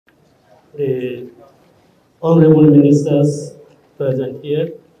the honorable ministers present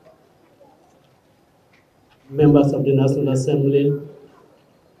here, members of the National Assembly,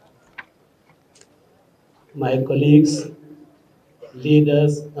 my colleagues,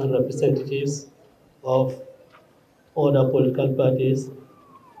 leaders and representatives of other political parties,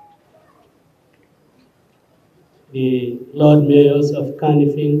 the Lord Mayors of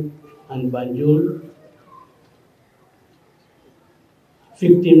Kanifing and Banjul,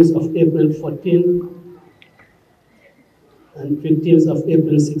 victims of April 14 and victims of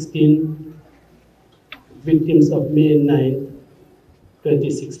April 16, victims of May 9,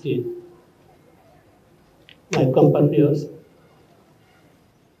 2016. My compatriots,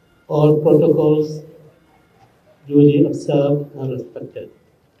 all protocols duly observed and respected.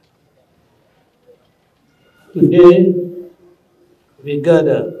 Today, we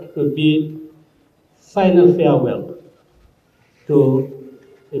gather to bid final farewell to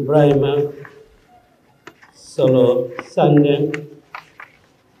Ibrahima Solo Sandeng,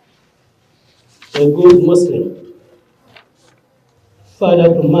 a good Muslim, father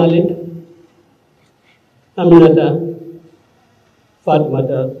to Malik, Aminata,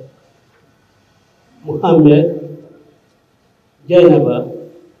 Fatmata, Muhammad, Jainaba,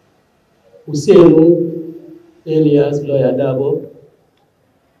 Ousainou alias Lawyer Darboe,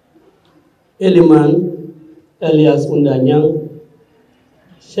 Eliman alias Undanyang,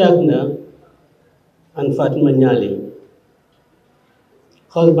 Shagna, and Fatima Nyali,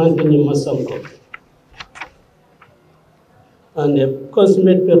 husband to Nima Sonko, and a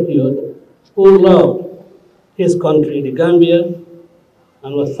consummate patriot who loved his country, the Gambia,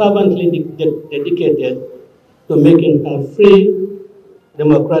 and was fervently dedicated to making her free,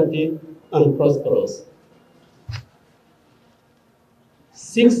 democratic, and prosperous.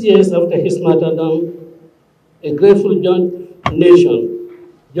 6 years after his martyrdom, a grateful nation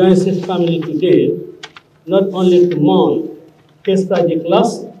joins his family today, not only to mourn his tragic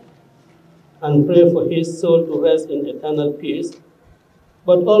loss and pray for his soul to rest in eternal peace,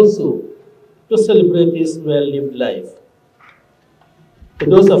 but also to celebrate his well-lived life. To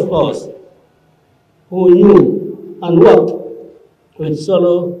those of us who knew and worked with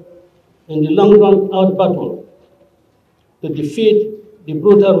Solo in the long drawn-out battle to defeat the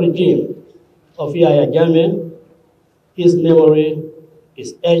brutal regime of Yahya Jammeh, his memory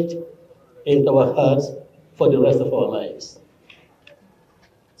is etched into our hearts for the rest of our lives.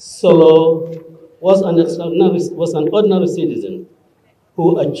 Solo was an ordinary citizen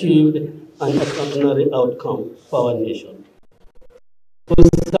who achieved an extraordinary outcome for our nation. Whose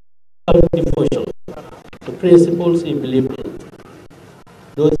devotion to principles he believed in.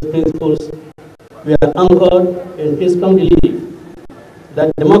 Those principles were anchored in his strong belief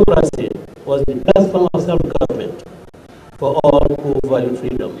that democracy was the best form of self-government for all who value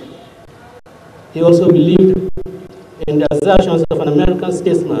freedom. He also believed in the assertions of an American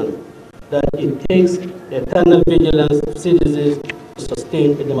statesman that it takes eternal vigilance of citizens to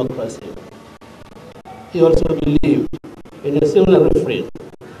sustain a democracy. He also believed in a similar refrain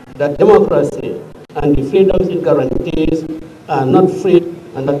that democracy and the freedoms it guarantees are not free,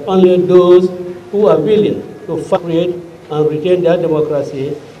 and that only those who are willing to create and retain their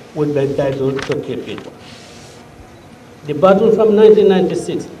democracy would be entitled to keep it. The battle from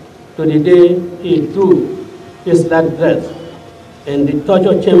 1996 to the day he drew his last breath in the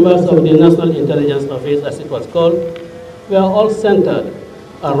torture chambers of the National Intelligence Office, as it was called, were all centered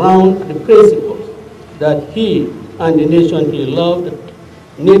around the principles that he and the nation he loved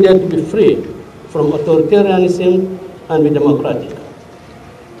needed to be free from authoritarianism and be democratic.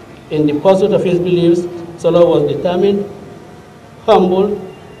 In the pursuit of his beliefs, Solo was determined, humble,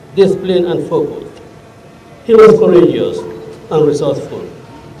 disciplined, and focused. He was courageous and resourceful.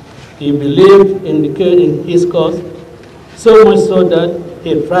 He believed in his cause, so much so that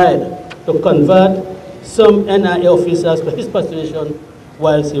he tried to convert some NIA officers to his persuasion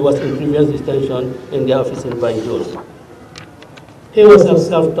whilst he was in previous detention in the office in Banjul. He was a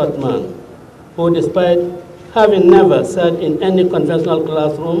self-taught man who, despite having never sat in any conventional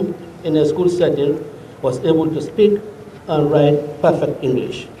classroom in a school setting, was able to speak and write perfect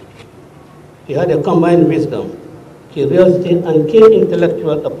English. He had a combined wisdom, curiosity, and keen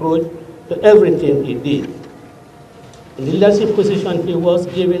intellectual approach to everything he did. In the leadership position he was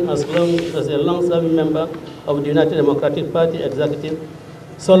given as a long-serving member of the United Democratic Party executive,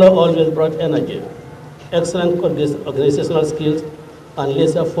 Solo always brought energy, excellent organizational skills, and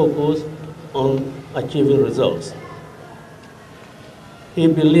laser focus on achieving results. He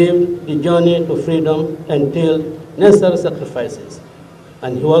believed the journey to freedom entailed necessary sacrifices,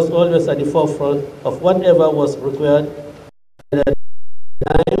 and he was always at the forefront of whatever was required at the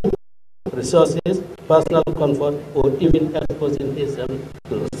time resources, personal comfort, or even exposing himself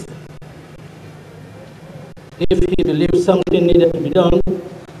to risk. If he believed something needed to be done,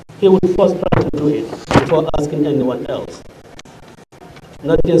 he would first try to do it before asking anyone else.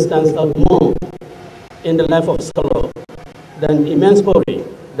 Nothing stands out more in the life of Solo than the immense courage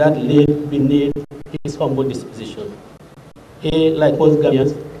that lay beneath his humble disposition. He, like most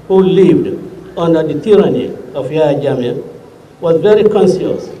Gambians who lived under the tyranny of Yahya Jammeh, was very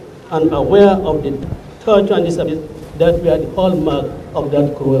conscious and aware of the torture and disability that were the hallmark of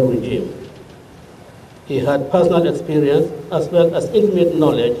that cruel regime. He had personal experience as well as intimate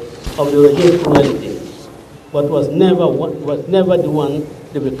knowledge of the regime's cruelty, but was never the one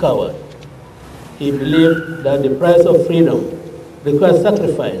to be coward. He believed that the price of freedom required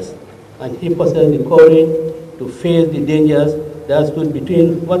sacrifice, and he possessed the courage to face the dangers that stood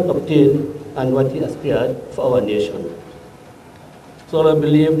between what obtained and what he aspired for our nation. Solo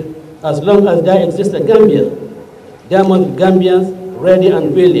believed as long as there exists a Gambia, there must be Gambians ready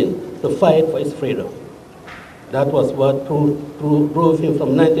and willing to fight for its freedom. That was what drove him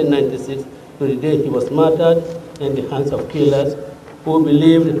from 1996 to the day he was martyred in the hands of killers who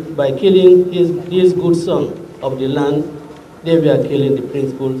believed by killing this good son of the land, they were killing the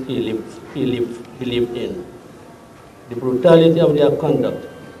principles he believed in. The brutality of their conduct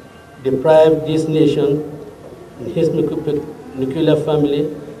deprived this nation and his nuclear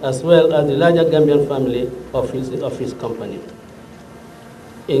family, as well as the larger Gambian family, of his company.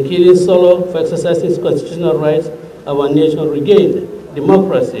 In killing Solo for exercising his constitutional rights, our nation regained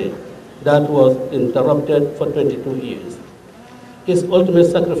democracy that was interrupted for 22 years. His ultimate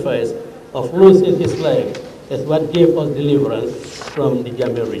sacrifice of losing his life is what gave us deliverance from the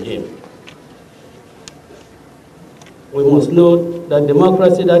Jammeh regime. We must note that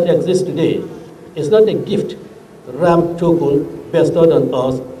democracy that exists today is not a gift, ramp token bestowed on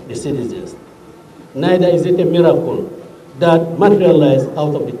us, the citizens. Neither is it a miracle that materialized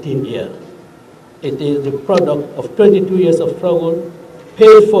out of the thin air. It is the product of 22 years of struggle,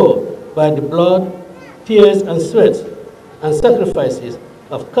 paid for by the blood, tears, and sweat, and sacrifices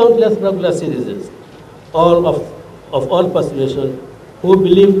of countless regular citizens, all of all persuasion, who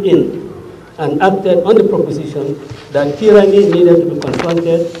believed in and acted on the proposition that tyranny needed to be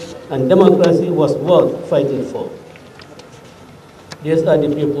confronted and democracy was worth fighting for. These are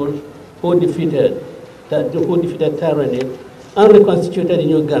the people who defeated tyranny and reconstituted the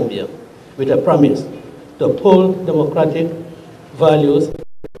new Gambia with a promise to uphold democratic values,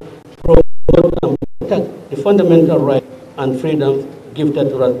 promote and protect the fundamental rights and freedoms gifted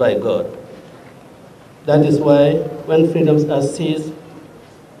to us by God. That is why when freedoms are seized,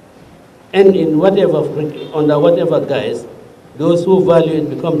 and under whatever guise, those who value it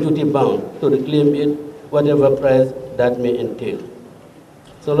become duty-bound to reclaim it, whatever price that may entail.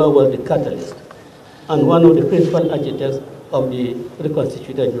 Solo was the catalyst and one of the principal architects of the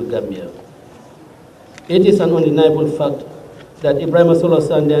reconstituted New Gambia. It is an undeniable fact that Ibrahim Solo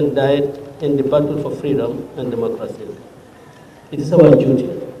Sandeng died in the battle for freedom and democracy. It is our duty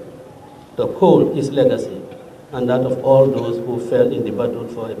to uphold his legacy and that of all those who fell in the battle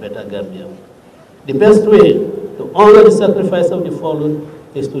for a better Gambia. The best way to honor the sacrifice of the fallen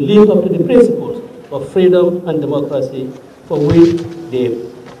is to live up to the principles of freedom and democracy for which they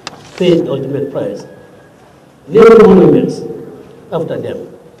paid the ultimate price. Name monuments after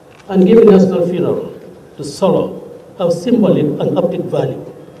them and give a national funeral to Solo have symbolic and optic value,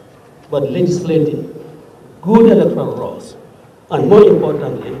 but legislating good electoral laws, and more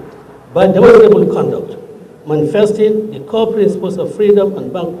importantly, by demonstrable conduct, manifesting the core principles of freedom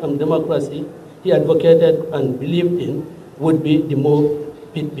and democracy he advocated and believed in, would be the more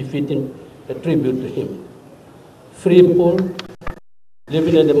befitting a tribute to him. Free people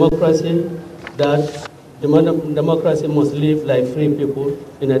living in a democracy that democracy must live like free people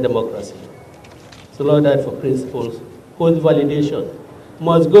in a democracy. Solo died for principles whose validation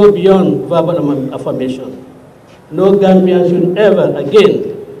must go beyond verbal affirmation. No Gambian should ever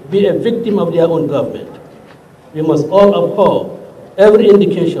again be a victim of their own government. We must all abhor every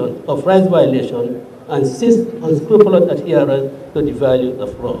indication of rights violation and insist on scrupulous adherence to the value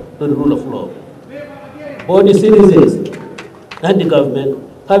of law, to the rule of law. Both the citizens and the government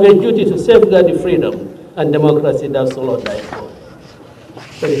have a duty to safeguard the freedom and democracy that Solo died for.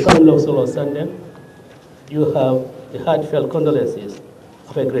 To the family of Solo Sandeng, you have the heartfelt condolences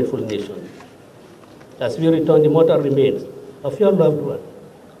of a grateful nation. As we return the mortal remains of your loved one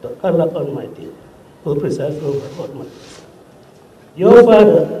to Allah Almighty, who presides over all matters. Your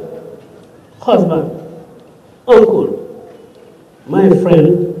father, husband, uncle, my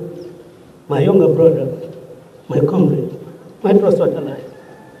friend, my younger brother, my comrade, my trusted ally,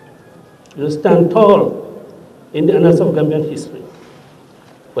 You stand tall in the annals of Gambian history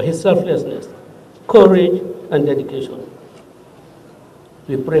for his selflessness, courage, and dedication.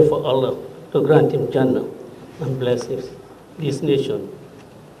 We pray for Allah to grant him Jannah and bless this nation.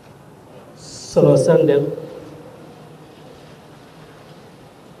 Solo Sandeng,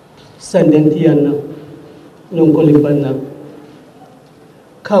 Sandeng Tiana, Nonkolibana,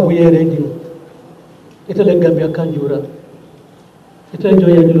 Kabuyere Dim, Itale Gambia Kanjura, Itale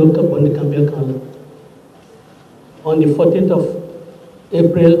Joya Dilo Kapon Gambia Kala. On the 14th of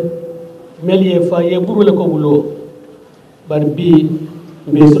April, Melie Fa Yeburu Kobulo, but be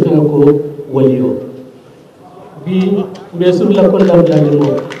Besutako Walio. Be Besula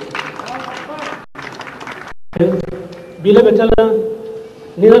Konda Bila Betala,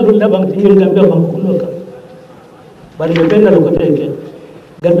 Nina Lula Bank Tingin Gambia Bankunoka, but the Benda Lokoteke,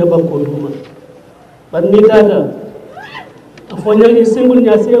 Gambia Bankuduma. But Nidada, Afonya is single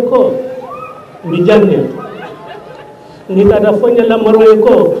Yasiako, Mijania. Nidada Fonya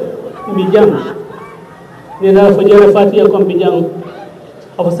Lamaroeko, Mijam. Nidada Fonya Fatia Compijang,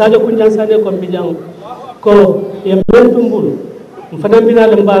 of Saja Kunjan Sada Compijang, Ko, Yementumbul, Fanamina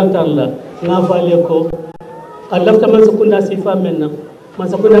Lambaltala, Navaleko. Allah ta masakunda sifa menna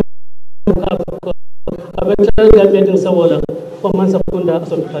masakunda abeta gabetin sawola ko masakunda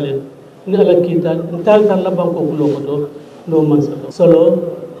asotale ni ala kita tal tal labban ko kulo ko no masako solo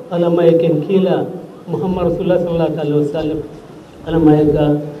ala mayken kila muhammad rasulullah sallallahu alaihi wasallam ala mayga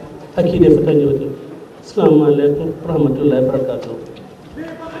akide fatanyoti assalamu alaikum rahmatullahi wabarakatuh